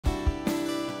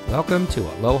Welcome to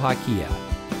Aloha Kia,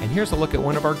 and here's a look at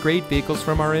one of our great vehicles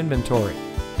from our inventory,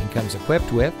 and comes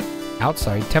equipped with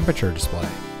outside temperature display,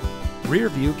 rear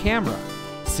view camera,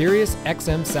 Sirius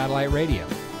XM satellite radio,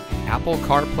 Apple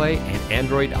CarPlay and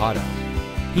Android Auto,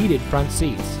 heated front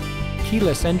seats,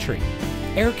 keyless entry,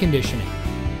 air conditioning,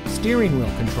 steering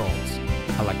wheel controls,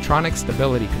 electronic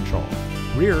stability control,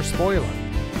 rear spoiler,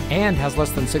 and has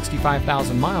less than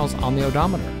 65,000 miles on the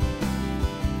odometer.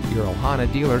 Your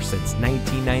Ohana dealer since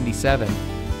 1997,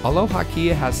 Aloha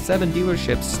Kia has 7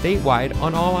 dealerships statewide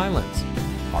on all islands.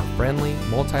 Our friendly,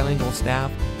 multilingual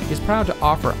staff is proud to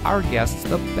offer our guests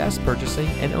the best purchasing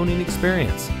and owning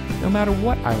experience, no matter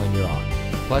what island you're on.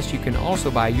 Plus, you can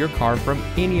also buy your car from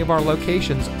any of our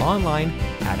locations online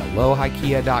at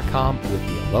alohakia.com with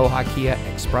the Aloha Kia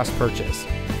Express purchase,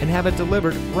 and have it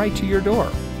delivered right to your door,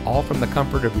 all from the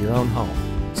comfort of your own home.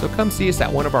 So come see us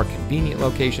at one of our convenient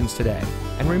locations today.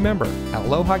 And remember, at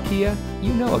Aloha Kia,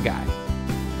 you know a guy.